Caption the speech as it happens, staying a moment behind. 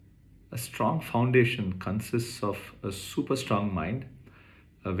A strong foundation consists of a super strong mind,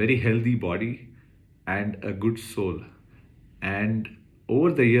 a very healthy body, and a good soul. And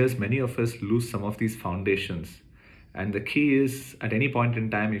over the years, many of us lose some of these foundations. And the key is at any point in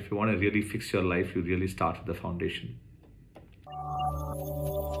time, if you want to really fix your life, you really start with the foundation.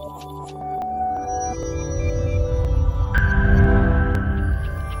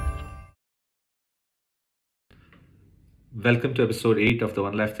 Welcome to episode 8 of the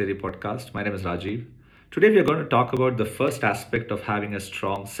One Life Theory podcast. My name is Rajiv. Today we are going to talk about the first aspect of having a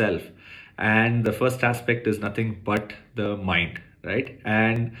strong self. And the first aspect is nothing but the mind, right?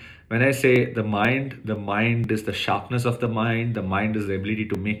 And when I say the mind is the sharpness of the mind is the ability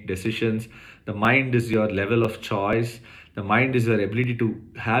to make decisions, the mind is your level of choice, the mind is your ability to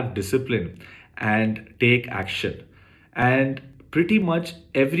have discipline and take action. And pretty much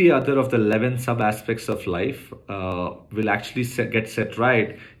every other of the 11 sub aspects of life will actually get set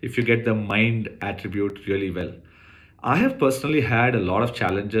right if you get the mind attribute really well. I have personally had a lot of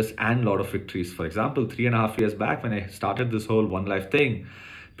challenges and a lot of victories. For example, 3.5 years back when I started this whole one life thing,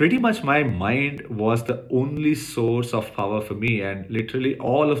 pretty much my mind was the only source of power for me. And literally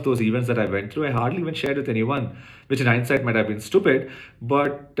all of those events that I went through, I hardly even shared with anyone, which in hindsight might have been stupid.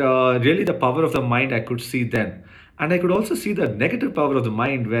 But really, the power of the mind I could see then. And I could also see the negative power of the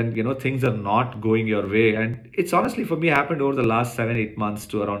mind when things are not going your way. And it's honestly for me happened over the last 7-8 months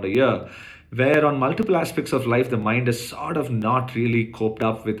to around a year, where on multiple aspects of life the mind is sort of not really coped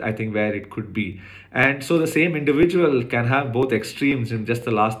up with, I think, where it could be. And so the same individual can have both extremes in just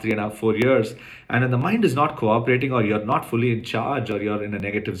the last 3.5 4 years. And when the mind is not cooperating, or you're not fully in charge, or you're in a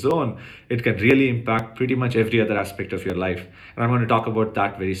negative zone, it can really impact pretty much every other aspect of your life. And I'm going to talk about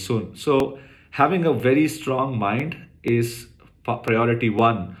that very soon. So having a very strong mind is priority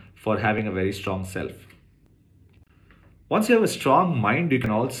one for having a very strong self. Once you have a strong mind, you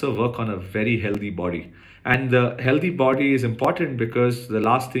can also work on a very healthy body. And the healthy body is important because the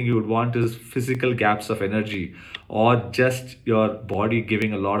last thing you would want is physical gaps of energy, or just your body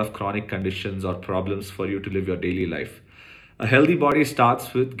giving a lot of chronic conditions or problems for you to live your daily life. A healthy body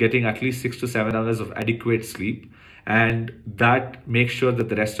starts with getting at least 6 to 7 hours of adequate sleep, and that makes sure that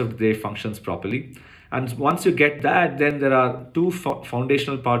the rest of the day functions properly. And once you get that, then there are two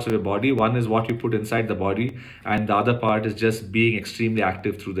foundational parts of your body. One is what you put inside the body, and the other part is just being extremely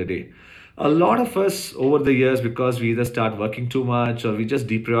active through the day. A lot of us over the years, because we either start working too much or we just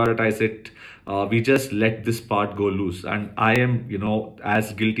deprioritize it, we just let this part go loose. And I am,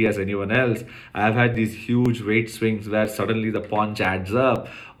 as guilty as anyone else. I've had these huge weight swings where suddenly the paunch adds up,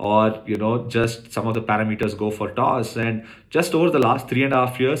 or, just some of the parameters go for toss. And just over the last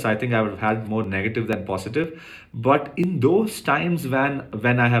 3.5 years, I think I've had more negative than positive. But in those times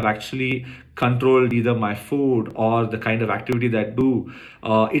when I have actually controlled either my food or the kind of activity that I do,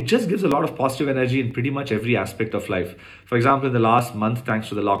 it just gives a lot of positive energy in pretty much every aspect of life. For example, in the last month, thanks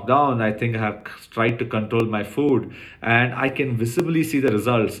to the lockdown, I think I have tried to control my food, and I can visibly see the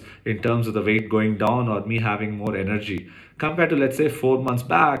results in terms of the weight going down or me having more energy compared to, let's say, 4 months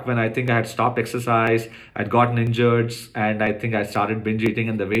back, when I think I had stopped exercise, I'd gotten injured, and I think I started binge eating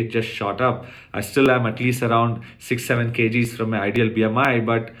and the weight just shot up. I still am at least around 6-7 kgs from my ideal BMI,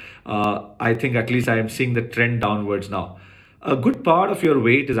 but I think at least I am seeing the trend downwards now. A good part of your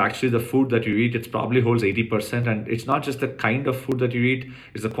weight is actually the food that you eat. It probably holds 80%. And it's not just the kind of food that you eat,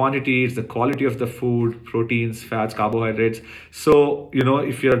 it's the quantity, it's the quality of the food, proteins, fats, carbohydrates. So,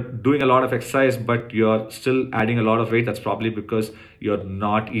 if you're doing a lot of exercise, but you're still adding a lot of weight, that's probably because you're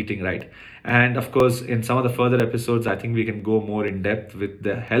not eating right. And of course, in some of the further episodes, I think we can go more in depth with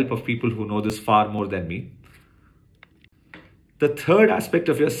the help of people who know this far more than me. The third aspect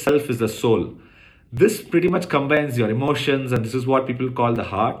of yourself is the soul. This pretty much combines your emotions, and this is what people call the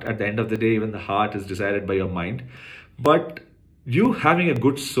heart. At the end of the day, even the heart is decided by your mind. But you having a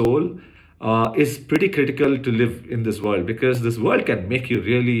good soul is pretty critical to live in this world, because this world can make you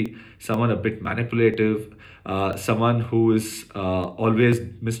really someone a bit manipulative, someone who is always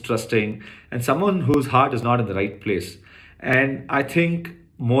mistrusting, and someone whose heart is not in the right place. And I think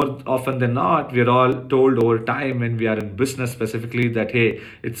more often than not, we're all told over time when we are in business specifically that, hey,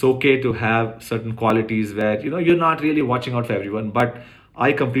 it's okay to have certain qualities where, you're not really watching out for everyone. But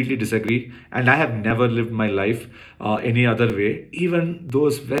I completely disagree. And I have never lived my life any other way. Even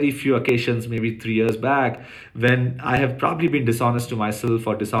those very few occasions, maybe 3 years back, when I have probably been dishonest to myself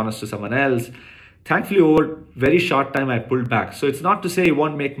or dishonest to someone else, thankfully over very short time I pulled back. So it's not to say you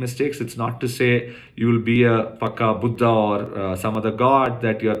won't make mistakes, it's not to say you will be a Pakka Buddha or some other god,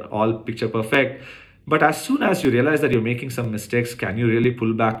 that you're all picture perfect. But as soon as you realize that you're making some mistakes, can you really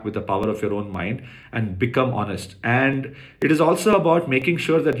pull back with the power of your own mind and become honest? And it is also about making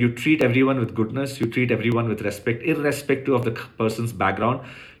sure that you treat everyone with goodness, you treat everyone with respect, irrespective of the person's background.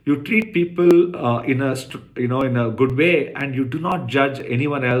 You treat people in a good way, and you do not judge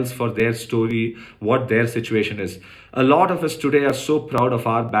anyone else for their story, what their situation is. A lot of us today are so proud of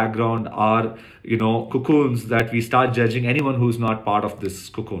our background, our cocoons, that we start judging anyone who's not part of this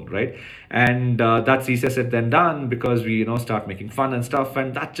cocoon, right? And that's easier said than done, because we start making fun and stuff,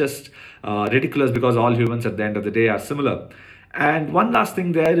 and that's just ridiculous, because all humans at the end of the day are similar. And one last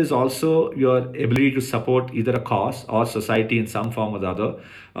thing there is also your ability to support either a cause or society in some form or the other.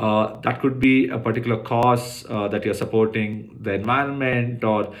 That could be a particular cause that you're supporting, the environment,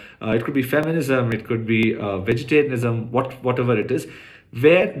 or it could be feminism, it could be vegetarianism, whatever it is,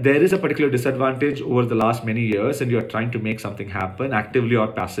 where there is a particular disadvantage over the last many years and you're trying to make something happen actively or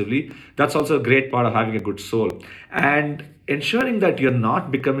passively. That's also a great part of having a good soul. And ensuring that you're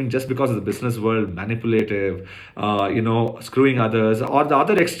not becoming, just because of the business world, manipulative, screwing others, or the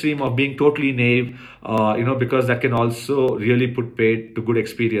other extreme of being totally naive, because that can also really put paid to good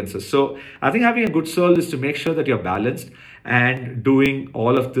experiences. So I think having a good soul is to make sure that you're balanced and doing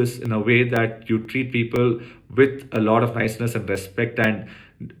all of this in a way that you treat people with a lot of niceness and respect, and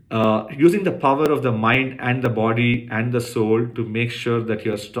using the power of the mind and the body and the soul to make sure that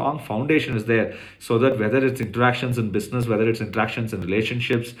your strong foundation is there, so that whether it's interactions in business, whether it's interactions in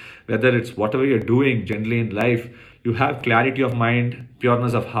relationships, whether it's whatever you're doing generally in life, you have clarity of mind,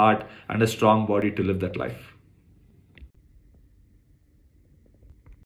 pureness of heart, and a strong body to live that life.